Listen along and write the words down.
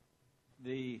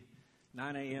The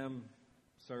 9 a.m.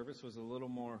 service was a little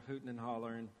more hooting and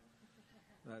hollering,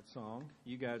 that song.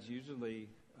 You guys usually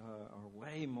are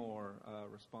way more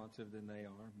responsive than they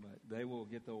are, but they will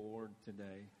get the award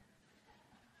today.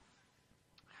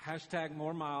 Hashtag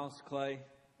more miles, Clay.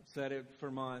 I've said it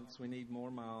for months. We need more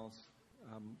miles.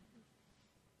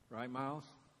 Right, Miles?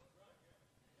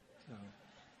 So,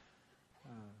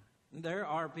 there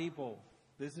are people,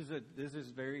 this is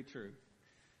very true.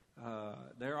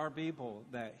 There are people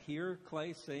that hear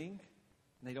Clay sing,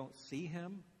 and they don't see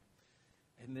him.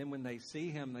 And then when they see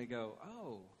him, they go,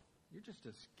 "Oh, you're just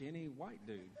a skinny white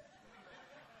dude."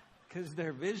 Because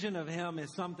their vision of him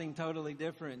is something totally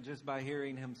different just by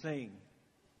hearing him sing.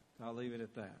 I'll leave it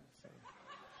at that. So.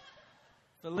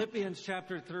 Philippians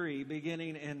chapter 3,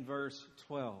 beginning in verse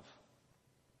 12.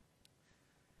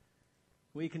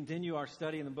 We continue our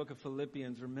study in the book of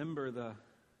Philippians. Remember, the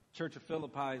church of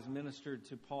Philippi has ministered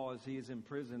to Paul as he is in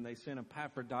prison. They sent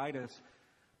Epaphroditus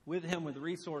with him with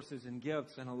resources and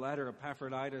gifts and a letter.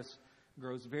 Epaphroditus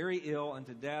grows very ill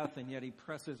unto death, and yet he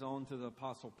presses on to the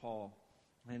Apostle Paul.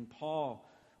 And Paul,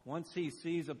 once he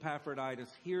sees Epaphroditus,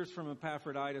 hears from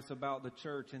Epaphroditus about the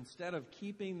church, instead of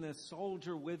keeping this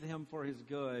soldier with him for his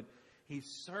good, he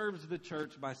serves the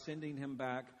church by sending him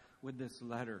back with this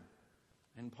letter.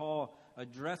 And Paul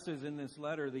addresses in this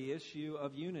letter the issue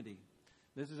of unity.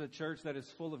 This is a church that is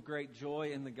full of great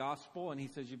joy in the gospel, and he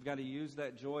says you've got to use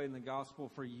that joy in the gospel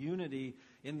for unity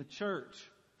in the church.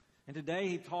 And today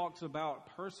he talks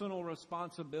about personal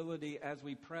responsibility as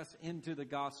we press into the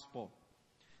gospel.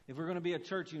 If we're going to be a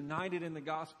church united in the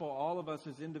gospel, all of us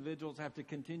as individuals have to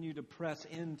continue to press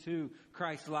into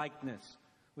Christ-likeness.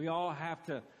 We all have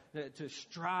to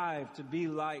strive to be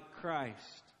like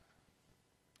Christ.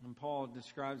 And Paul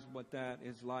describes what that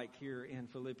is like here in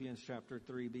Philippians chapter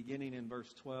 3, beginning in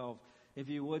verse 12. If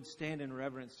you would stand in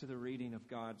reverence to the reading of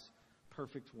God's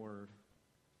perfect word.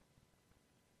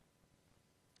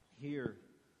 Hear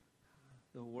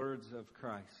the words of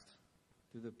Christ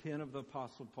through the pen of the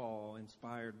Apostle Paul,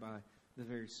 inspired by the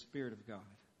very Spirit of God.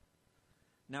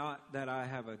 Not that I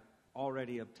have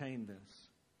already obtained this,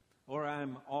 or I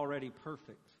am already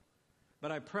perfect,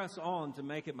 but I press on to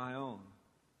make it my own,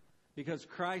 because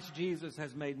Christ Jesus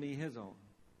has made me his own.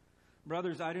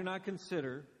 Brothers, I do not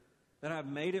consider that I've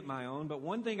made it my own, but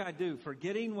one thing I do,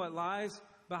 forgetting what lies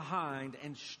behind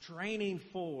and straining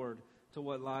forward to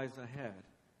what lies ahead.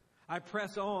 I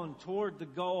press on toward the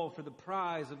goal for the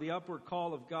prize of the upward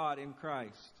call of God in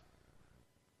Christ.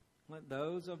 Let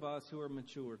those of us who are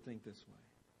mature think this way.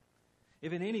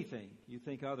 If in anything you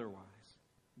think otherwise,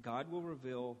 God will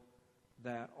reveal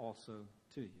that also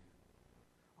to you.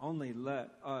 Only let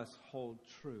us hold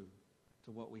true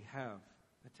to what we have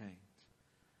attained.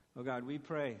 Oh God, we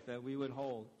pray that we would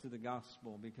hold to the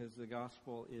gospel, because the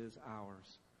gospel is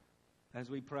ours. As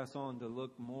we press on to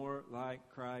look more like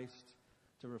Christ,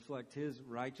 to reflect his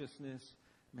righteousness,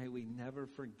 may we never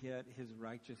forget his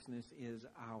righteousness is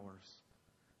ours.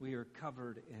 We are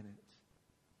covered in it.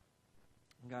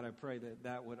 And God, I pray that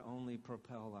that would only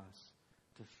propel us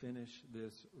to finish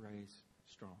this race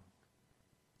strong.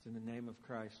 It's in the name of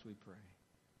Christ we pray.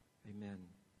 Amen.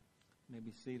 You may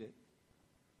be seated.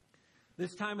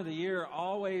 This time of the year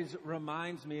always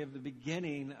reminds me of the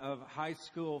beginning of high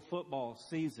school football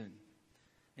season.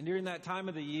 And during that time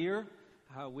of the year,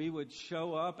 we would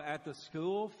show up at the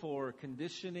school for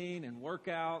conditioning and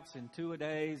workouts and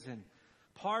two-a-days. And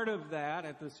part of that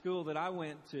at the school that I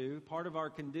went to, part of our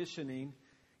conditioning,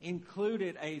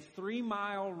 included a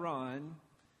 3-mile run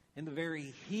in the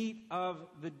very heat of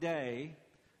the day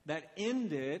that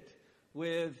ended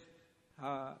with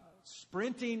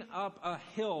sprinting up a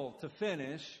hill to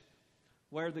finish,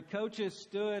 where the coaches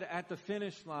stood at the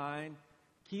finish line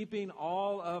keeping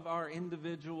all of our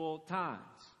individual times.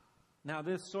 Now,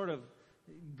 this sort of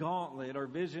gauntlet or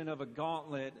vision of a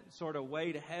gauntlet sort of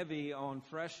weighed heavy on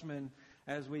freshmen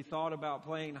as we thought about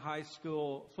playing high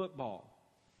school football.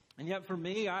 And yet for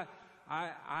me,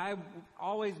 I've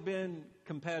always been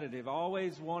competitive,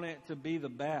 always wanted to be the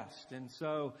best. And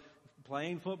so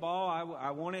playing football,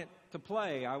 I want it to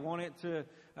play. I want it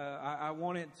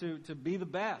to be the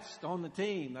best on the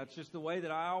team. That's just the way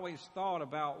that I always thought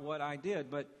about what I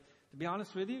did. But to be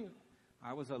honest with you,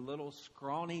 I was a little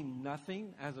scrawny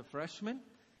nothing as a freshman.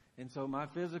 And so my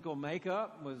physical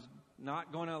makeup was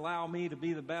not going to allow me to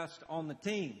be the best on the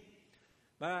team.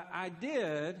 But I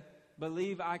did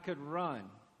believe I could run.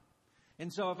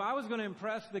 And so if I was going to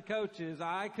impress the coaches,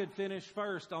 I could finish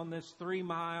first on this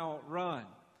 3-mile run.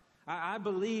 I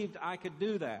believed I could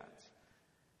do that.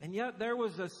 And yet there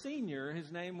was a senior,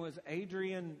 his name was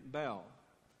Adrian Bell.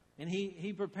 And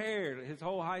he prepared his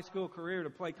whole high school career to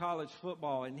play college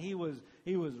football, and he was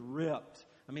ripped.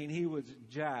 I mean, he was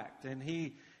jacked, and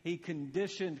he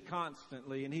conditioned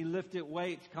constantly, and he lifted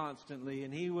weights constantly,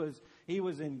 and he was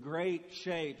in great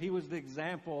shape. He was the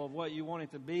example of what you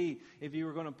wanted to be if you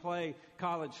were going to play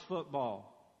college football.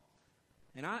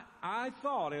 And I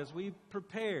thought, as we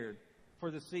prepared for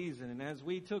the season, and as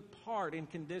we took part in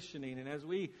conditioning, and as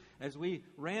we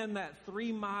ran that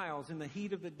 3 miles in the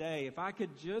heat of the day, if I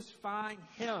could just find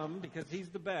him, because he's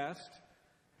the best,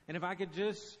 and if I could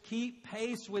just keep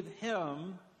pace with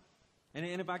him,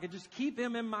 and if I could just keep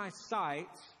him in my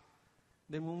sights,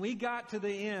 then when we got to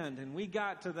the end and we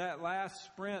got to that last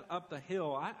sprint up the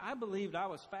hill, I believed I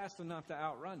was fast enough to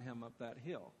outrun him up that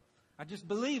hill. I just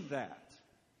believed that.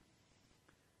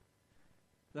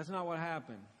 That's not what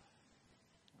happened.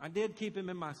 I did keep him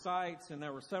in my sights, and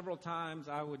there were several times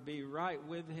I would be right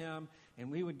with him,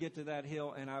 and we would get to that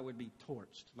hill, and I would be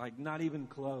torched, like not even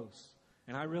close.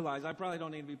 And I realized I probably don't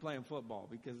need to be playing football,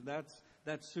 because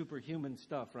that's superhuman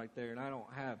stuff right there, and I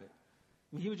don't have it.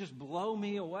 I mean, he would just blow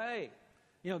me away.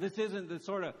 You know, this isn't the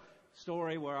sort of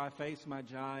story where I faced my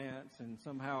giants and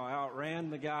somehow outran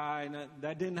the guy, and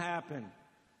that didn't happen.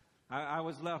 I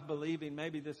was left believing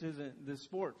maybe this isn't the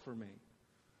sport for me.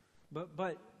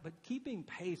 But keeping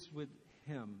pace with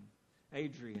him,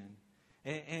 Adrian,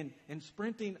 and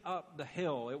sprinting up the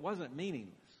hill, it wasn't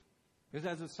meaningless. Because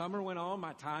as the summer went on,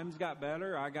 my times got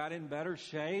better. I got in better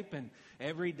shape. And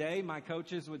every day my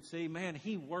coaches would see, man,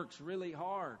 he works really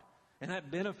hard. And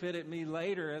that benefited me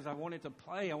later as I wanted to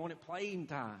play. I wanted playing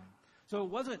time. So it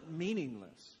wasn't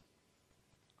meaningless.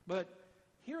 But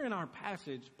here in our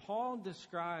passage, Paul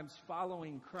describes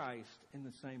following Christ in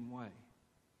the same way.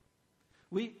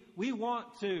 We want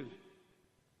to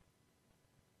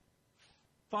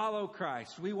follow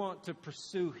Christ. We want to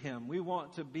pursue Him. We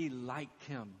want to be like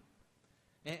Him.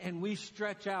 And we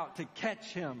stretch out to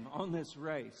catch Him on this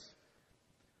race.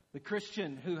 The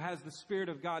Christian who has the Spirit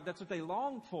of God, that's what they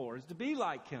long for, is to be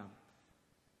like Him.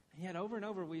 And yet over and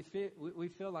over we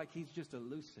feel like He's just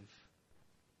elusive.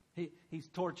 He's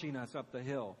torching us up the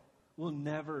hill. We'll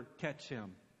never catch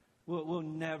Him. We'll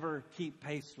never keep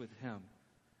pace with Him.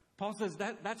 Paul says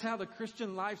that's how the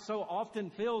Christian life so often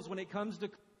feels when it comes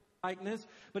to likeness.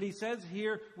 But he says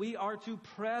here, we are to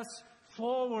press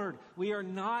forward. We are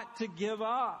not to give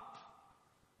up.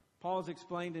 Paul's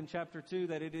explained in chapter 2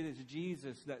 that it is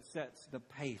Jesus that sets the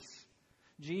pace.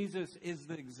 Jesus is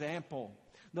the example.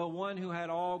 The one who had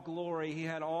all glory, He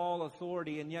had all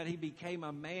authority, and yet He became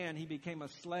a man, He became a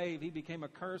slave, He became a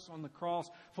curse on the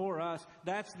cross for us.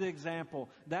 That's the example.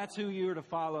 That's who you're to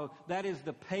follow. That is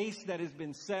the pace that has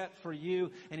been set for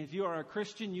you. And if you are a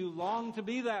Christian, you long to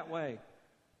be that way.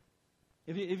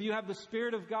 If you have the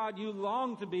Spirit of God, you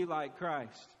long to be like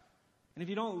Christ. And if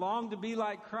you don't long to be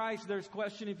like Christ, there's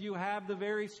question if you have the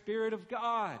very Spirit of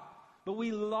God. But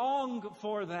we long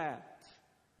for that.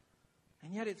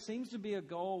 And yet it seems to be a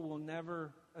goal we'll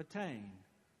never attain.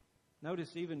 Notice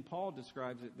even Paul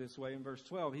describes it this way in verse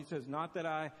 12. He says, not that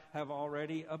I have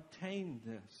already obtained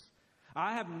this.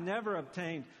 I have never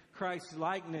obtained Christ's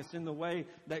likeness in the way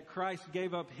that Christ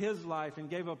gave up His life and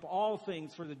gave up all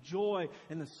things for the joy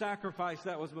and the sacrifice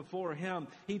that was before Him.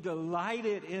 He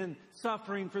delighted in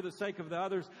suffering for the sake of the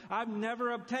others. I've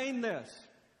never obtained this.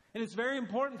 And it's very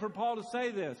important for Paul to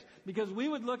say this, because we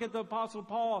would look at the Apostle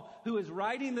Paul, who is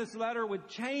writing this letter with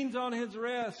chains on his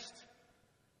wrist,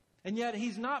 and yet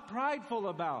he's not prideful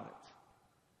about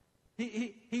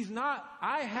it. He's not,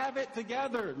 I have it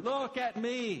together, look at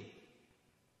me.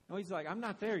 No, he's like, I'm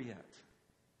not there yet.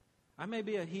 I may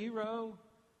be a hero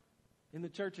in the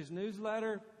church's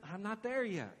newsletter, I'm not there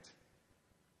yet.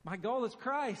 My goal is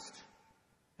Christ,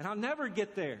 and I'll never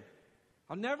get there.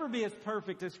 I'll never be as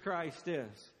perfect as Christ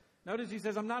is. Notice he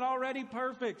says, I'm not already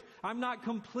perfect. I'm not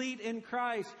complete in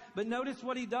Christ. But notice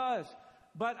what he does.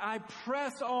 But I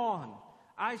press on.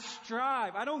 I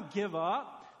strive. I don't give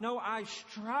up. No, I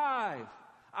strive.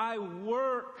 I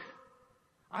work.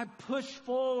 I push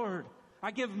forward.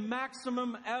 I give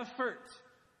maximum effort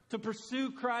to pursue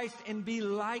Christ and be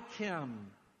like Him.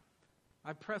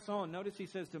 I press on. Notice he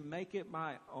says to make it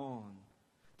my own.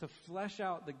 To flesh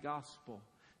out the gospel.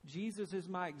 Jesus is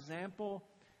my example.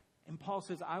 And Paul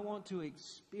says, I want to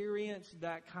experience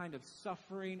that kind of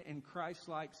suffering and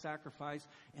Christ-like sacrifice,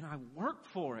 and I work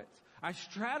for it. I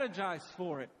strategize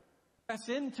for it. Press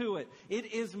into it.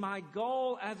 It is my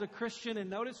goal as a Christian, and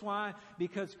notice why?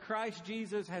 Because Christ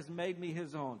Jesus has made me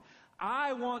His own.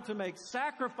 I want to make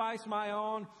sacrifice my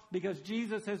own because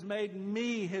Jesus has made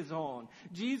me His own.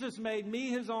 Jesus made me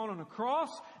His own on a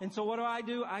cross, and so what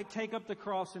do? I take up the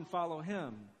cross and follow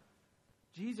Him.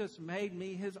 Jesus made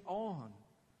me His own.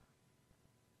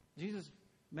 Jesus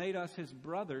made us His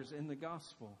brothers in the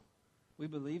gospel. We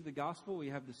believe the gospel. We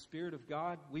have the Spirit of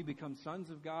God. We become sons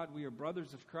of God. We are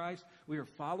brothers of Christ. We are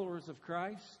followers of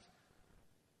Christ.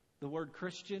 The word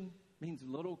Christian means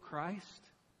little Christ.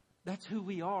 That's who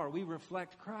we are. We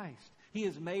reflect Christ. He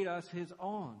has made us His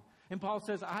own. And Paul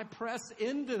says, I press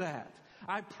into that.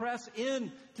 I press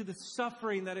into the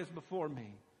suffering that is before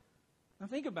me. Now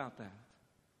think about that.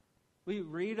 We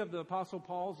read of the Apostle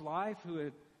Paul's life,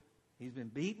 he's been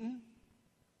beaten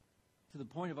to the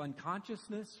point of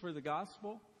unconsciousness for the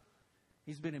gospel.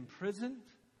 He's been imprisoned.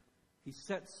 He's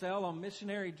set sail on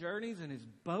missionary journeys, and his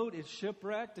boat is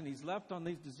shipwrecked, and he's left on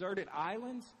these deserted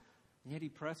islands, and yet he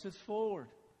presses forward.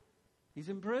 He's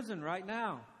in prison right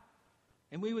now.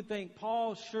 And we would think,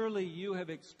 Paul, surely you have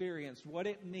experienced what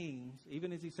it means,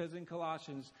 even as he says in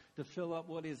Colossians, to fill up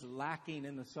what is lacking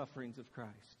in the sufferings of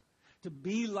Christ. To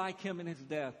be like Him in His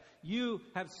death. You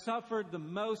have suffered the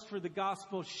most for the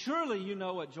gospel. Surely you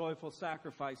know what joyful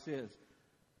sacrifice is.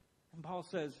 And Paul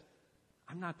says,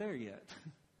 I'm not there yet.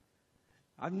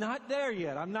 I'm not there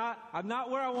yet. I'm not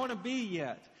where I want to be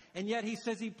yet. And yet he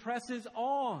says he presses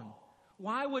on.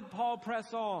 Why would Paul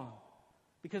press on?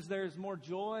 Because there is more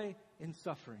joy in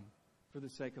suffering for the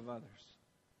sake of others.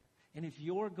 And if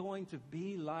you're going to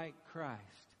be like Christ,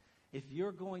 if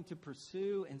you're going to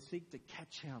pursue and seek to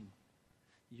catch Him,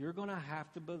 you're going to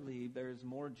have to believe there is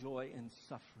more joy in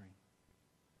suffering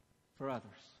for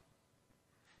others.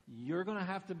 You're going to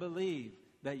have to believe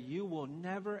that you will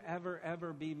never, ever,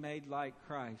 ever be made like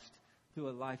Christ through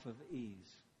a life of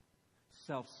ease,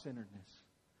 self-centeredness,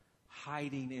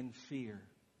 hiding in fear.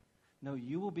 No,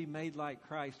 you will be made like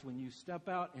Christ when you step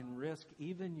out and risk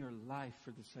even your life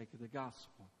for the sake of the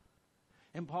gospel.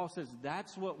 And Paul says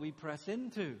that's what we press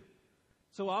into.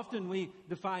 So often we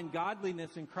define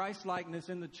godliness and Christ-likeness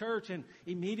in the church, and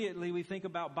immediately we think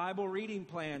about Bible reading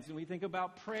plans, and we think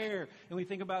about prayer, and we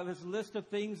think about this list of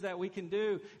things that we can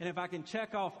do. And if I can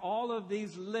check off all of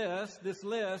this list,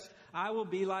 I will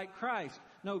be like Christ.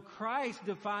 No, Christ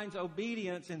defines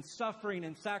obedience and suffering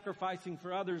and sacrificing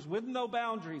for others with no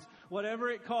boundaries, whatever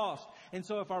it costs. And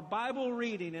so if our Bible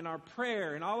reading and our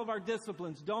prayer and all of our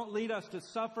disciplines don't lead us to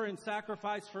suffer and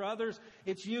sacrifice for others,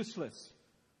 it's useless.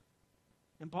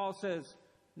 And Paul says,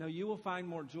 no, you will find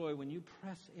more joy when you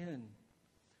press in.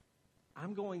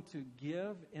 I'm going to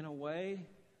give in a way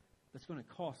that's going to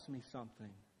cost me something.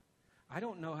 I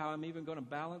don't know how I'm even going to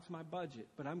balance my budget,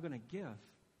 but I'm going to give.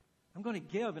 I'm going to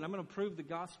give, and I'm going to prove the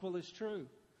gospel is true.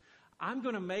 I'm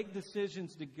going to make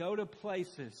decisions to go to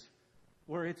places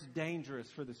where it's dangerous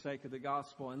for the sake of the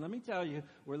gospel. And let me tell you,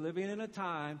 we're living in a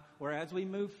time where as we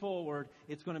move forward,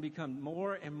 it's going to become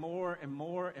more and more and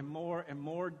more and more and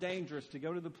more dangerous to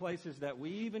go to the places that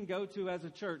we even go to as a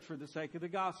church for the sake of the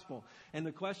gospel. And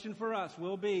the question for us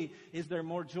will be, is there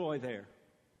more joy there?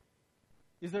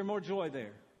 Is there more joy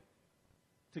there?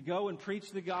 To go and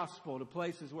preach the gospel to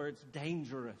places where it's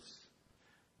dangerous.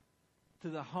 To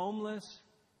the homeless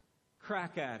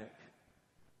crack addict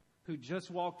who just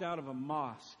walked out of a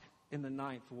mosque in the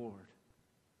 9th Ward.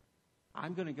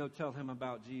 I'm going to go tell him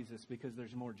about Jesus because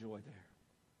there's more joy there.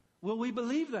 Will we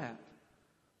believe that?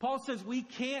 Paul says we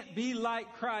can't be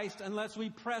like Christ unless we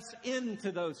press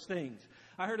into those things.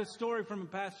 I heard a story from a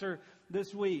pastor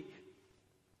this week,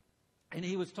 and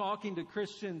he was talking to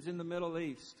Christians in the Middle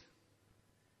East.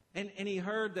 And he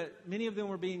heard that many of them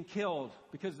were being killed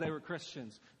because they were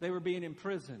Christians. They were being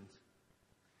imprisoned.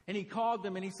 And he called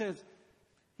them and he says,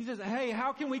 hey,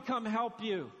 how can we come help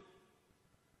you?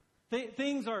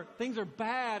 Things are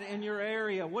bad in your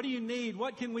area. What do you need?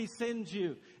 What can we send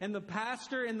you? And the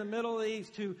pastor in the Middle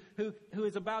East who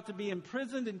is about to be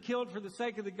imprisoned and killed for the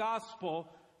sake of the gospel,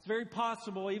 it's very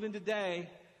possible even today,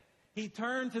 he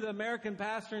turned to the American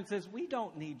pastor and says, we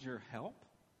don't need your help.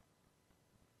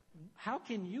 How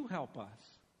can you help us?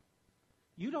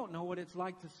 You don't know what it's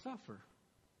like to suffer.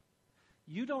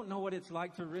 You don't know what it's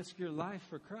like to risk your life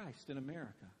for Christ in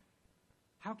America.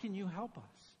 How can you help us?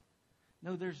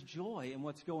 No, there's joy in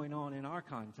what's going on in our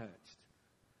context.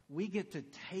 We get to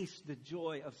taste the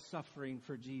joy of suffering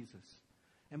for Jesus.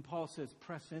 And Paul says,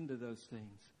 press into those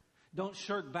things. Don't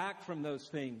shirk back from those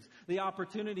things. The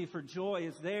opportunity for joy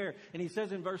is there. And he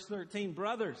says in verse 13,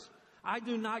 brothers, I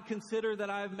do not consider that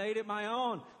I have made it my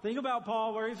own. Think about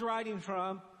Paul, where he's writing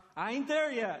from. I ain't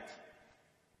there yet.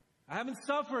 I haven't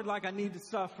suffered like I need to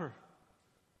suffer.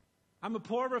 I'm a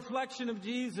poor reflection of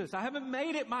Jesus. I haven't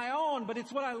made it my own, but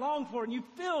it's what I long for. And you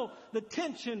feel the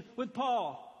tension with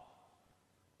Paul.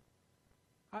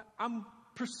 I'm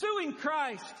pursuing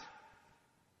Christ.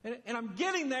 And I'm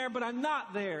getting there, but I'm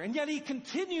not there. And yet he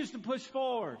continues to push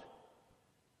forward.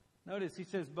 Notice he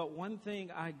says, but one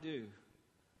thing I do,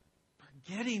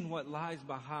 forgetting what lies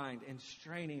behind and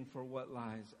straining for what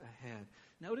lies ahead.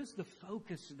 Notice the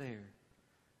focus there.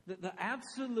 The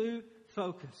absolute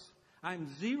focus. I'm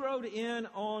zeroed in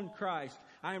on Christ.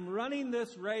 I'm running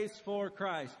this race for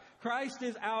Christ. Christ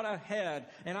is out ahead,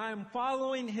 and I'm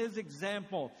following His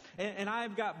example. And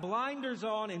I've got blinders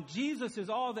on, and Jesus is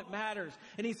all that matters.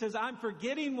 And He says, I'm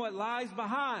forgetting what lies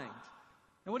behind.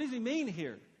 And what does He mean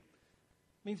here?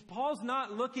 It means Paul's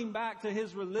not looking back to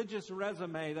his religious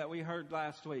resume that we heard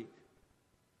last week.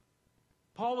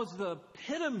 Paul was the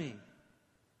epitome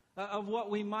of what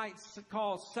we might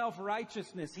call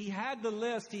self-righteousness. He had the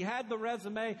list. He had the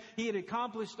resume. He had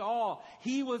accomplished all.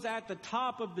 He was at the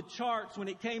top of the charts when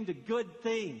it came to good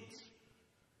things.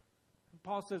 And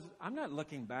Paul says, I'm not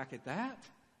looking back at that.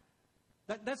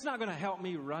 That's not going to help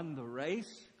me run the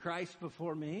race, Christ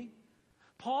before me.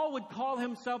 Paul would call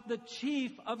himself the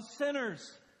chief of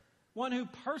sinners, one who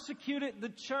persecuted the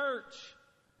church,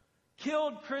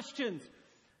 killed Christians.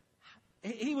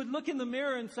 He would look in the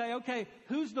mirror and say, okay,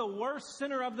 who's the worst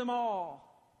sinner of them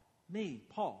all? Me,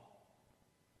 Paul.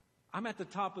 I'm at the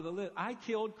top of the list. I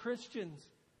killed Christians.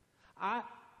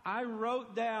 I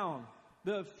wrote down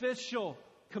the official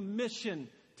commission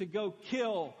to go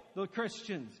kill the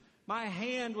Christians. My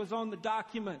hand was on the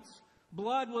documents.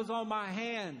 Blood was on my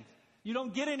hand. You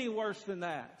don't get any worse than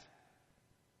that.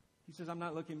 He says, I'm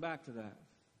not looking back to that.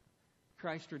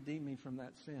 Christ redeemed me from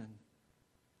that sin.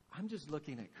 I'm just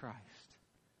looking at Christ.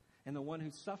 And the one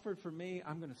who suffered for me,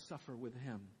 I'm going to suffer with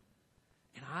Him.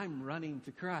 And I'm running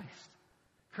to Christ.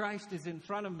 Christ is in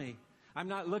front of me. I'm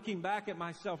not looking back at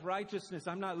my self-righteousness.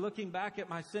 I'm not looking back at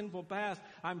my sinful past.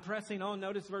 I'm pressing on,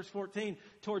 notice verse 14,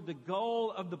 toward the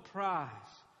goal of the prize,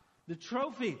 the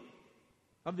trophy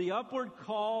of the upward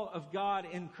call of God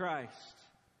in Christ.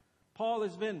 Paul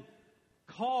has been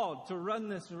called to run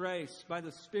this race by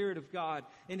the Spirit of God,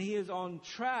 and he is on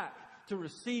track to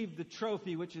receive the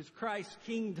trophy, which is Christ's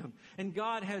kingdom. And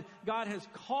God has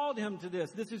called him to this.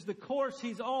 This is the course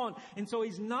he's on, and so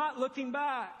he's not looking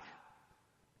back.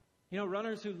 You know,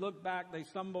 runners who look back, they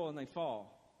stumble and they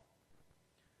fall.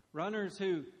 Runners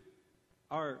who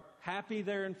are happy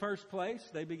they're in first place,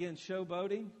 they begin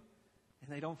showboating, and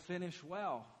they don't finish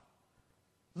well.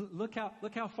 Look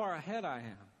how far ahead I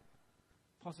am.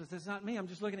 Paul says, it's not me. I'm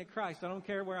just looking at Christ. I don't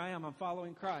care where I am. I'm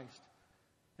following Christ.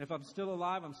 And if I'm still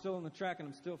alive, I'm still on the track, and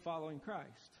I'm still following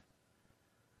Christ.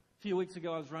 A few weeks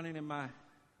ago, I was running in my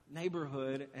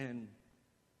neighborhood, and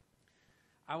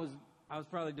I was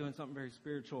probably doing something very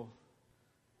spiritual,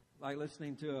 like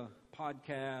listening to a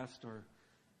podcast or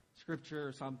scripture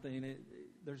or something.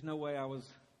 There's no way I was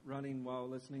running while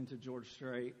listening to George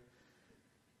Strait.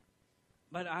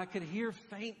 But I could hear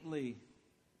faintly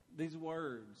these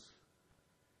words.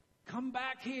 Come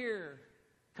back here.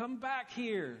 Come back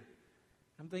here.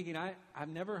 I'm thinking, I've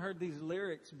never heard these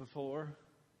lyrics before.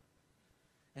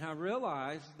 And I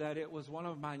realized that it was one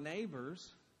of my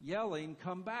neighbors yelling,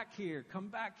 come back here, come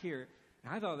back here.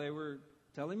 And I thought they were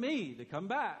telling me to come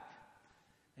back.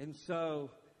 And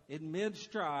so in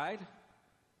mid-stride,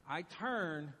 I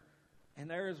turn, and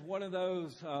there is one of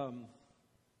those,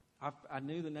 I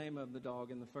knew the name of the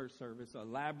dog in the first service, a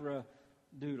Labradoodle.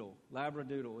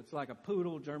 It's like a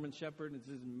poodle, German Shepherd. It's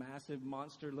this massive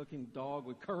monster-looking dog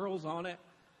with curls on it.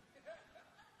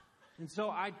 And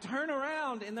so I turn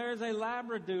around, and there's a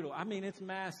Labradoodle. I mean, it's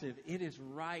massive. It is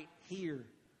right here.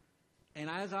 And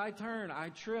as I turn, I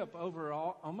trip over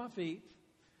on my feet,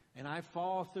 and I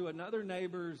fall through another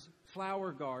neighbor's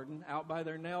flower garden out by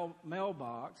their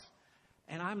mailbox.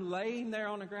 And I'm laying there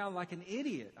on the ground like an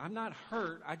idiot. I'm not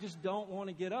hurt. I just don't want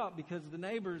to get up because the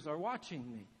neighbors are watching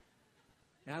me.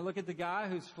 And I look at the guy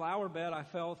whose flower bed I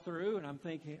fell through, and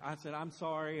I said, I'm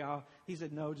sorry. He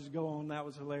said, no, just go on. That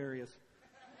was hilarious.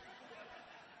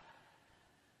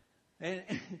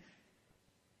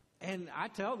 And I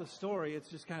tell the story. It's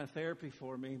just kind of therapy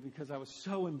for me because I was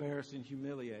so embarrassed and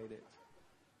humiliated.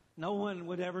 No one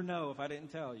would ever know if I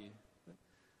didn't tell you.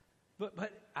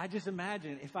 But I just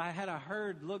imagine if I had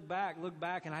heard look back,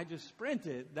 and I just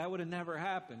sprinted, that would have never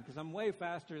happened because I'm way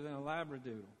faster than a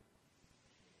Labradoodle.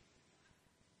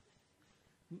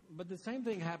 But the same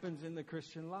thing happens in the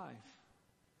Christian life.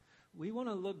 We want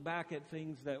to look back at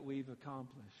things that we've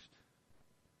accomplished.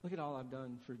 Look at all I've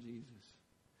done for Jesus.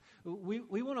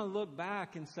 We want to look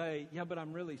back and say, yeah, but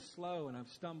I'm really slow and I've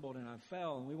stumbled and I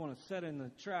fell, and we want to sit in the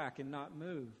track and not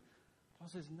move. Paul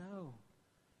says, no.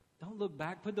 Don't look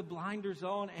back. Put the blinders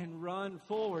on and run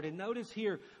forward. And notice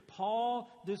here, Paul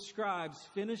describes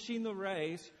finishing the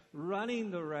race,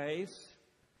 running the race.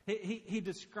 He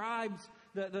describes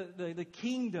the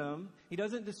kingdom. He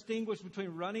doesn't distinguish between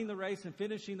running the race and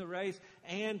finishing the race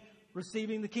and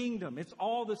receiving the kingdom. It's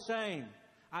all the same.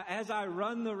 As I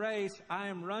run the race, I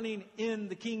am running in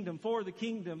the kingdom, for the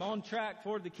kingdom, on track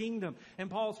for the kingdom. And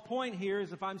Paul's point here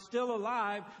is if I'm still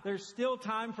alive, there's still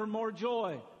time for more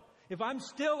joy. If I'm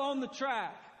still on the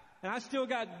track and I still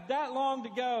got that long to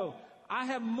go, I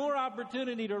have more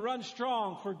opportunity to run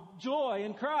strong for joy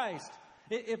in Christ.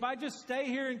 If I just stay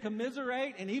here and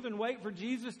commiserate and even wait for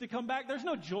Jesus to come back, there's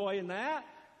no joy in that.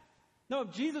 No,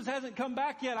 if Jesus hasn't come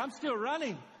back yet, I'm still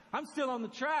running. I'm still on the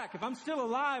track. If I'm still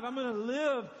alive, I'm going to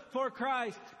live for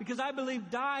Christ because I believe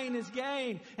dying is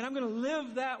gain. And I'm going to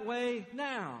live that way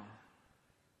now.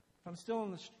 If I'm still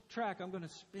on the track, I'm going to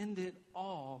spend it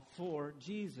all for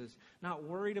Jesus. Not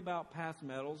worried about past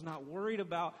medals, not worried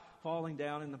about falling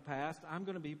down in the past. I'm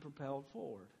going to be propelled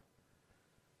forward.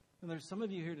 And there's some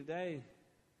of you here today,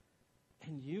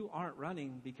 and you aren't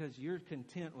running because you're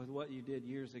content with what you did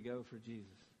years ago for Jesus.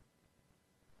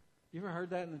 You ever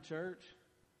heard that in the church?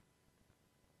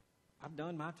 I've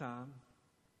done my time.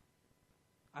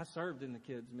 I served in the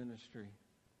kids' ministry.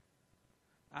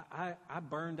 I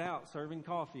burned out serving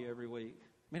coffee every week.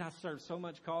 I mean, I served so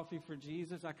much coffee for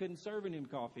Jesus, I couldn't serve him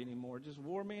coffee anymore. It just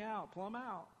wore me out, plumb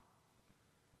out.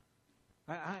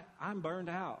 I'm burned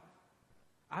out.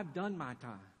 I've done my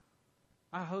time.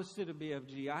 I hosted a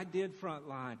BFG. I did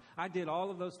Frontline. I did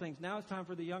all of those things. Now it's time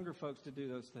for the younger folks to do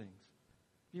those things.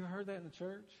 You ever heard that in the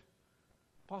church?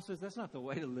 Paul says that's not the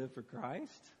way to live for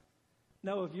Christ.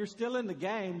 No, if you're still in the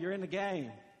game, you're in the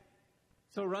game.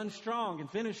 So run strong and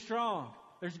finish strong.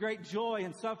 There's great joy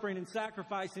in suffering and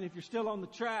sacrifice. And if you're still on the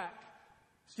track,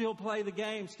 still play the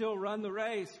game, still run the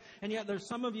race. And yet there's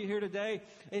some of you here today,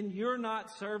 and you're not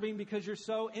serving because you're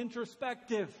so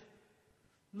introspective.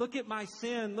 Look at my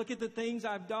sin. Look at the things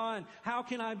I've done. How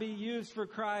can I be used for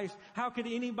Christ? How could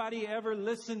anybody ever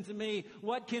listen to me?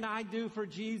 What can I do for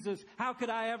Jesus? How could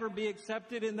I ever be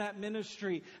accepted in that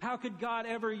ministry? How could God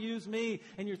ever use me?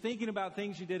 And you're thinking about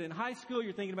things you did in high school.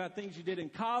 You're thinking about things you did in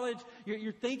college.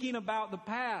 You're thinking about the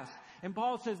past. And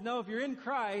Paul says, no, if you're in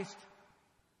Christ,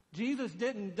 Jesus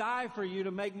didn't die for you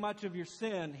to make much of your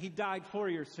sin. He died for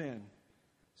your sin,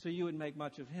 so you would make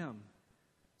much of Him.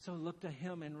 So look to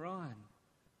Him and run.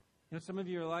 You know, some of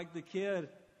you are like the kid.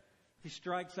 He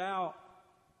strikes out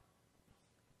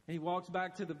and he walks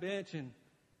back to the bench and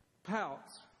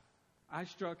pouts. I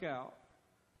struck out.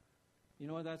 You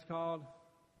know what that's called?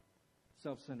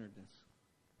 Self-centeredness.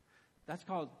 That's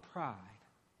called pride.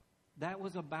 That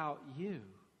was about you.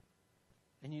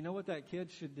 And you know what that kid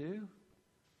should do?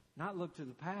 Not look to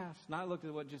the past, not look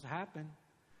at what just happened,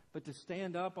 but to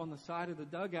stand up on the side of the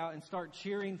dugout and start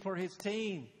cheering for his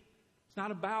team. It's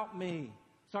not about me.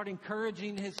 Start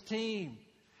encouraging his team.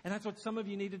 And that's what some of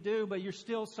you need to do, but you're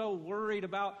still so worried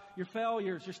about your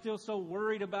failures. You're still so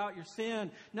worried about your sin.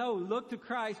 No, look to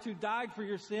Christ who died for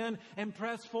your sin and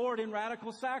press forward in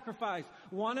radical sacrifice.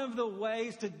 One of the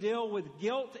ways to deal with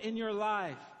guilt in your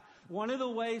life, one of the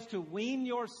ways to wean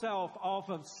yourself off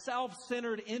of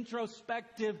self-centered,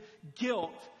 introspective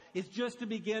guilt is just to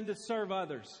begin to serve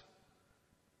others.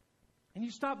 And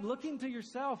you stop looking to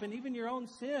yourself and even your own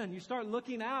sin. You start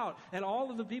looking out at all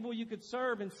of the people you could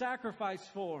serve and sacrifice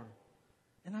for.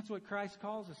 And that's what Christ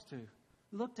calls us to.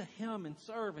 Look to Him and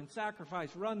serve and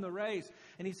sacrifice, run the race.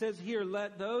 And He says here,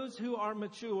 let those who are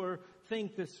mature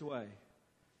think this way.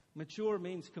 Mature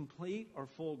means complete or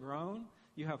full grown.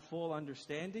 You have full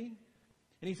understanding.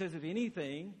 And He says, if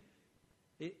anything,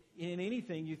 in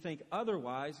anything you think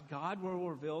otherwise, God will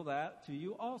reveal that to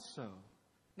you also.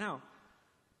 Now,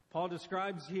 Paul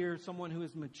describes here someone who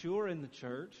is mature in the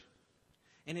church.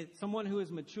 And someone who is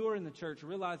mature in the church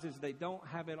realizes they don't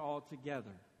have it all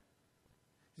together.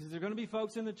 He says there are going to be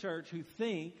folks in the church who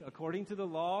think, according to the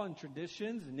law and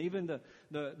traditions and even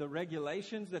the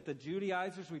regulations that the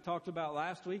Judaizers we talked about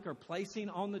last week are placing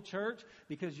on the church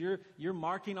because you're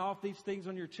marking off these things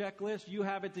on your checklist, you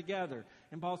have it together.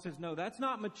 And Paul says, no, that's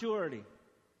not maturity.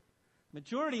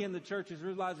 Maturity in the church is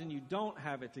realizing you don't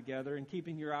have it together and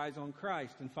keeping your eyes on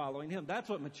Christ and following Him. That's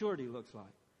what maturity looks like.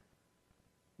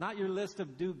 Not your list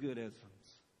of do-goodisms.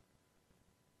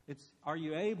 It's, are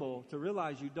you able to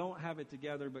realize you don't have it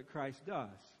together, but Christ does?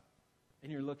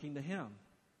 And you're looking to Him.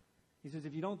 He says,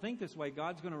 if you don't think this way,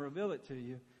 God's going to reveal it to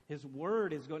you. His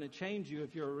Word is going to change you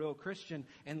if you're a real Christian,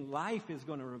 and life is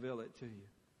going to reveal it to you.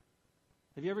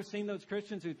 Have you ever seen those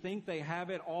Christians who think they have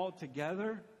it all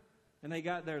together? And they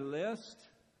got their list,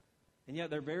 and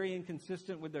yet they're very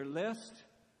inconsistent with their list.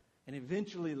 And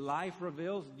eventually life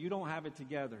reveals you don't have it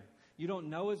together. You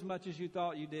don't know as much as you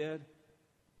thought you did.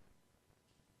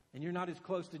 And you're not as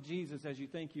close to Jesus as you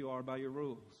think you are by your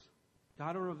rules.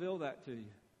 God will reveal that to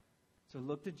you. So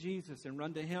look to Jesus and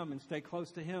run to Him and stay close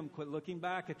to Him. Quit looking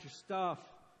back at your stuff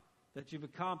that you've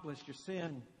accomplished, your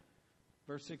sin.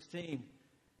 Verse 16,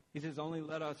 he says, only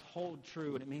let us hold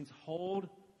true. And it means hold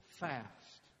fast.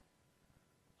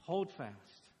 Hold fast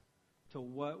to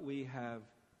what we have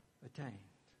attained.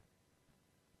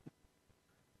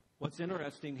 What's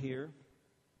interesting here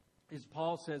is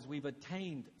Paul says we've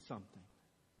attained something.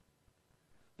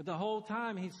 But the whole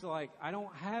time he's like, I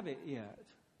don't have it yet.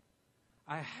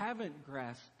 I haven't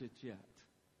grasped it yet.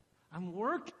 I'm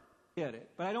working to get it,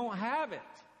 but I don't have it.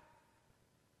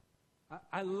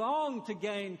 I long to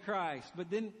gain Christ, but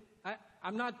then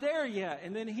I'm not there yet.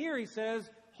 And then here he says,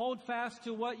 hold fast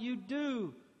to what you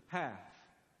do have.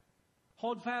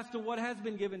 Hold fast to what has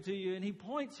been given to you. And he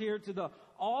points here to the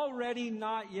already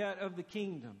not yet of the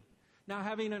kingdom. Now,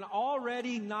 having an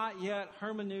already not yet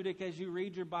hermeneutic as you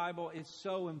read your Bible is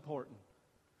so important.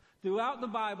 Throughout the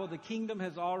Bible, the kingdom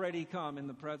has already come in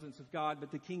the presence of God,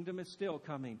 but the kingdom is still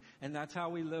coming. And that's how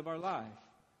we live our life.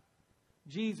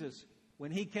 Jesus,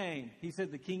 when he came, he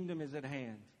said the kingdom is at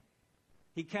hand.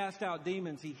 He cast out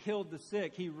demons. He healed the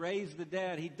sick. He raised the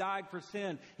dead. He died for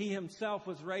sin. He himself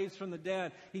was raised from the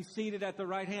dead. He's seated at the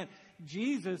right hand.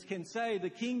 Jesus can say the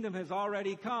kingdom has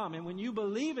already come. And when you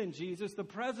believe in Jesus, the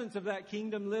presence of that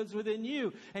kingdom lives within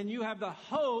you. And you have the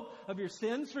hope of your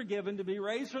sins forgiven, to be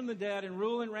raised from the dead and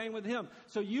rule and reign with him.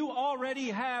 So you already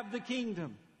have the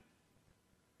kingdom.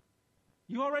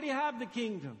 You already have the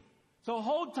kingdom. So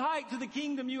hold tight to the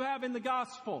kingdom you have in the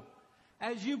gospel.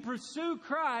 As you pursue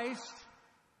Christ,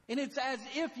 and it's as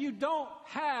if you don't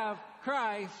have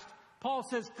Christ, Paul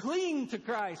says cling to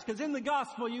Christ, because in the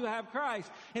gospel you have Christ.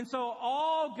 And so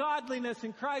all godliness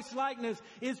and Christ-likeness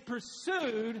is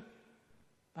pursued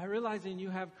by realizing you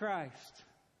have Christ.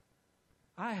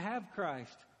 I have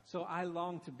Christ, so I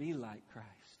long to be like Christ.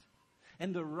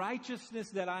 And the righteousness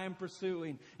that I am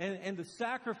pursuing and the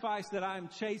sacrifice that I am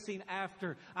chasing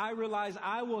after, I realize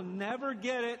I will never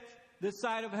get it this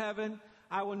side of heaven.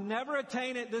 I will never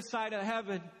attain it this side of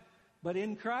heaven. But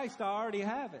in Christ, I already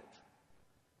have it.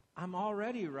 I'm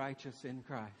already righteous in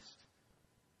Christ.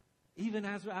 Even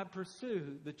as I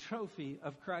pursue the trophy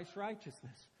of Christ's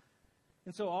righteousness.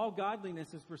 And so all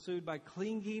godliness is pursued by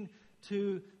clinging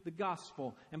to the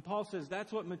gospel. And Paul says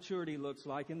that's what maturity looks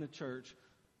like in the church.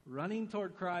 Running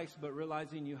toward Christ, but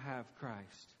realizing you have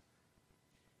Christ.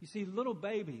 You see, little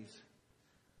babies,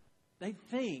 they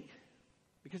think,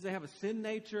 because they have a sin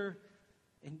nature,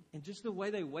 and just the way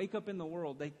they wake up in the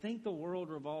world, they think the world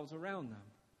revolves around them.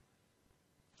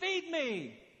 Feed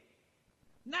me!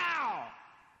 Now!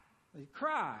 They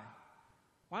cry.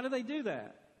 Why do they do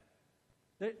that?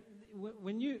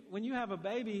 When you have a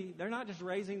baby, they're not just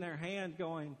raising their hand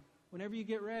going, whenever you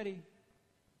get ready.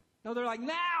 No, they're like,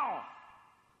 now!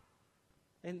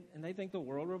 And they think the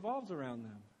world revolves around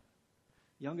them.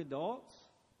 Young adults,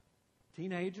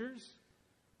 teenagers,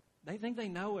 they think they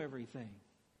know everything.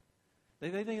 They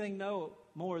think they know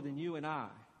more than you and I.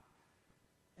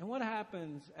 And what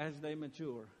happens as they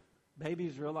mature?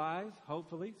 Babies realize,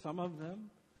 hopefully, some of them,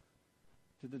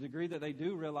 to the degree that they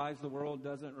do realize the world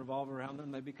doesn't revolve around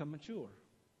them, they become mature.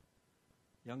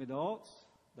 Young adults,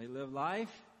 they live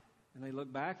life, and they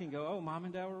look back and go, oh, Mom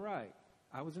and Dad were right.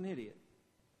 I was an idiot.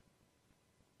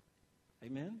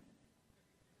 Amen?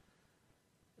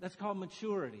 That's called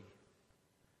maturity.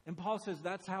 And Paul says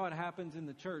that's how it happens in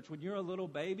the church. When you're a little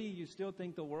baby, you still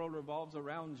think the world revolves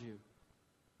around you.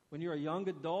 When you're a young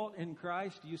adult in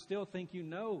Christ, you still think you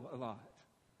know a lot.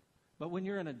 But when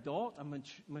you're an adult,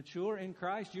 mature in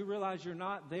Christ, you realize you're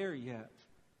not there yet.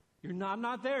 I'm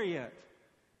not there yet.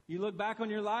 You look back on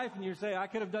your life and you say, I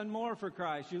could have done more for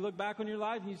Christ. You look back on your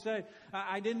life and you say,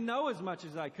 I didn't know as much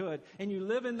as I could. And you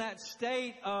live in that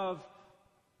state of,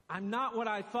 I'm not what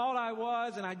I thought I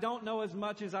was, and I don't know as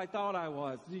much as I thought I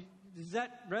was. Does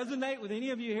that resonate with any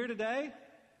of you here today?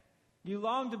 You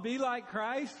long to be like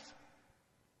Christ,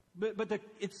 but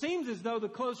it seems as though the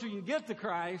closer you get to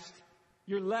Christ,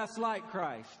 you're less like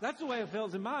Christ. That's the way it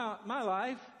feels in my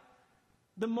life.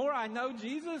 The more I know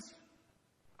Jesus,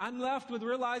 I'm left with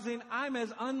realizing I'm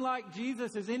as unlike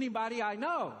Jesus as anybody I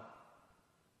know.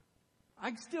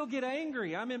 I still get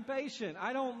angry. I'm impatient.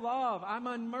 I don't love. I'm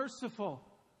unmerciful.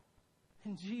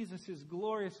 And Jesus is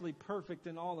gloriously perfect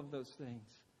in all of those things.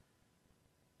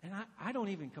 And I don't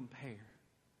even compare.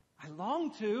 I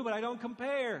long to, but I don't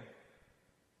compare.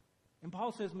 And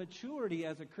Paul says maturity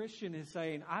as a Christian is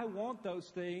saying, I want those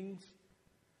things,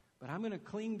 but I'm going to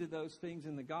cling to those things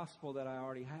in the gospel that I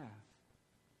already have.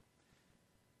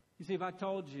 You see, if I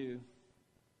told you,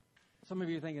 some of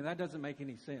you are thinking, that doesn't make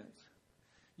any sense.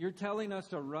 You're telling us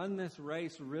to run this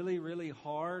race really, really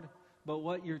hard, but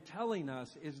what you're telling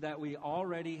us is that we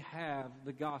already have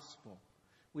the gospel.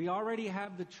 We already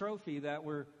have the trophy that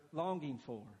we're longing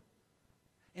for.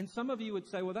 And some of you would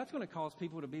say, well, that's going to cause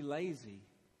people to be lazy.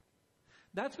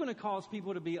 That's going to cause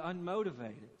people to be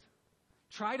unmotivated.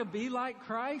 Try to be like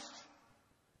Christ.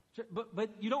 But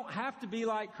you don't have to be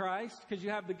like Christ because you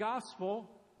have the gospel.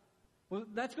 Well,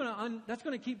 that's going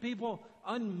to keep people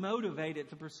unmotivated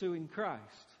to pursuing Christ.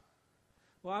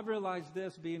 Well, I've realized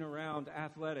this being around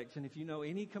athletics, and if you know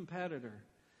any competitor,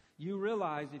 you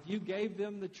realize if you gave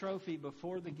them the trophy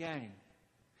before the game,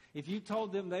 if you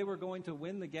told them they were going to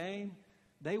win the game,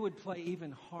 they would play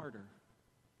even harder.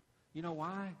 You know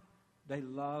why? They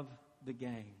love the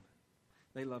game.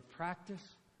 They love practice.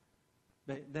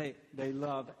 They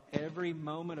love every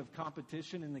moment of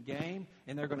competition in the game,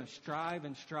 and they're going to strive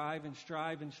and strive and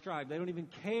strive and strive. They don't even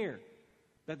care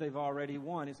that they've already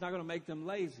won. It's not going to make them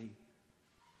lazy.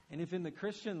 And if in the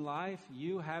Christian life,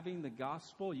 you having the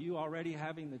gospel, you already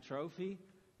having the trophy,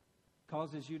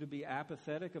 causes you to be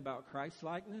apathetic about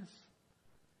Christ-likeness,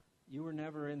 you were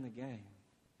never in the game.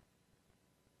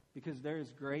 Because there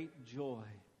is great joy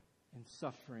in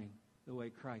suffering the way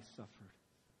Christ suffered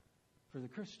for the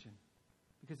Christian.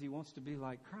 Because he wants to be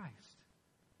like Christ.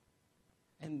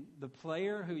 And the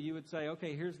player who you would say,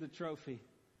 okay, here's the trophy.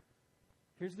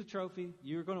 Here's the trophy.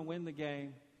 You're going to win the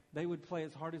game. They would play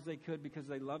as hard as they could because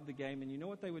they loved the game. And you know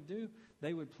what they would do?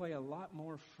 They would play a lot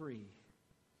more free.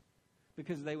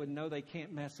 Because they would know they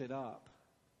can't mess it up.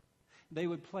 They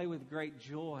would play with great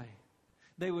joy.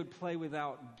 They would play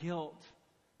without guilt,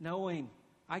 knowing,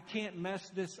 I can't mess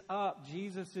this up.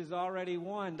 Jesus has already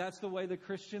won. That's the way the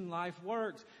Christian life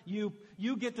works. You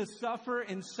get to suffer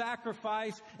and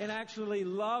sacrifice and actually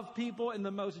love people in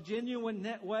the most genuine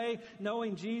way,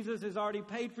 knowing Jesus has already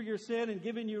paid for your sin and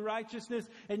given you righteousness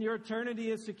and your eternity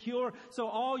is secure. So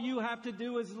all you have to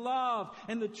do is love.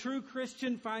 And the true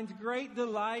Christian finds great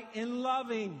delight in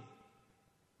loving,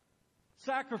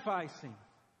 sacrificing,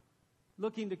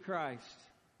 looking to Christ,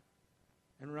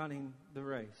 and running the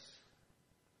race.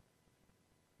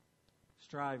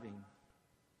 Striving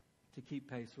to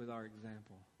keep pace with our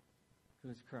example, who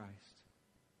is Christ.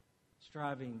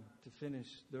 Striving to finish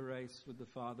the race with the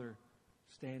Father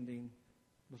standing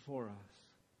before us,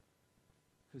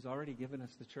 who's already given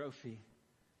us the trophy,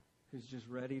 who's just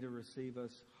ready to receive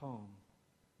us home.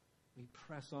 We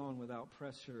press on without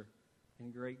pressure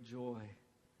and great joy.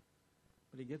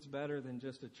 But it gets better than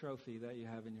just a trophy that you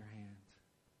have in your hand.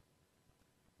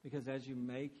 Because as you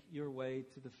make your way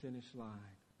to the finish line,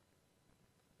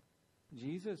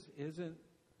 Jesus isn't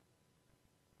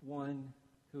one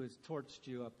who has torched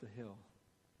you up the hill.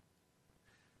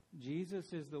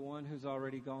 Jesus is the one who's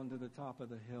already gone to the top of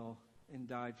the hill and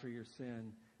died for your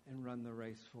sin and run the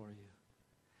race for you.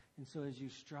 And so as you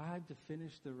strive to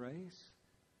finish the race,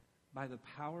 by the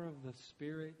power of the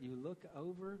Spirit, you look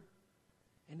over,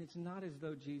 and it's not as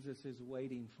though Jesus is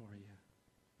waiting for you.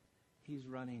 He's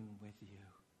running with you.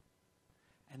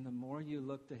 And the more you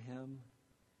look to Him,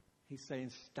 He's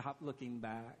saying, stop looking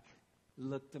back.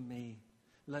 Look to me.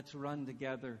 Let's run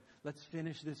together. Let's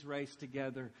finish this race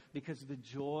together, because the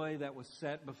joy that was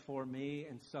set before me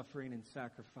in suffering and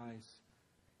sacrifice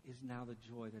is now the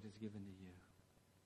joy that is given to you.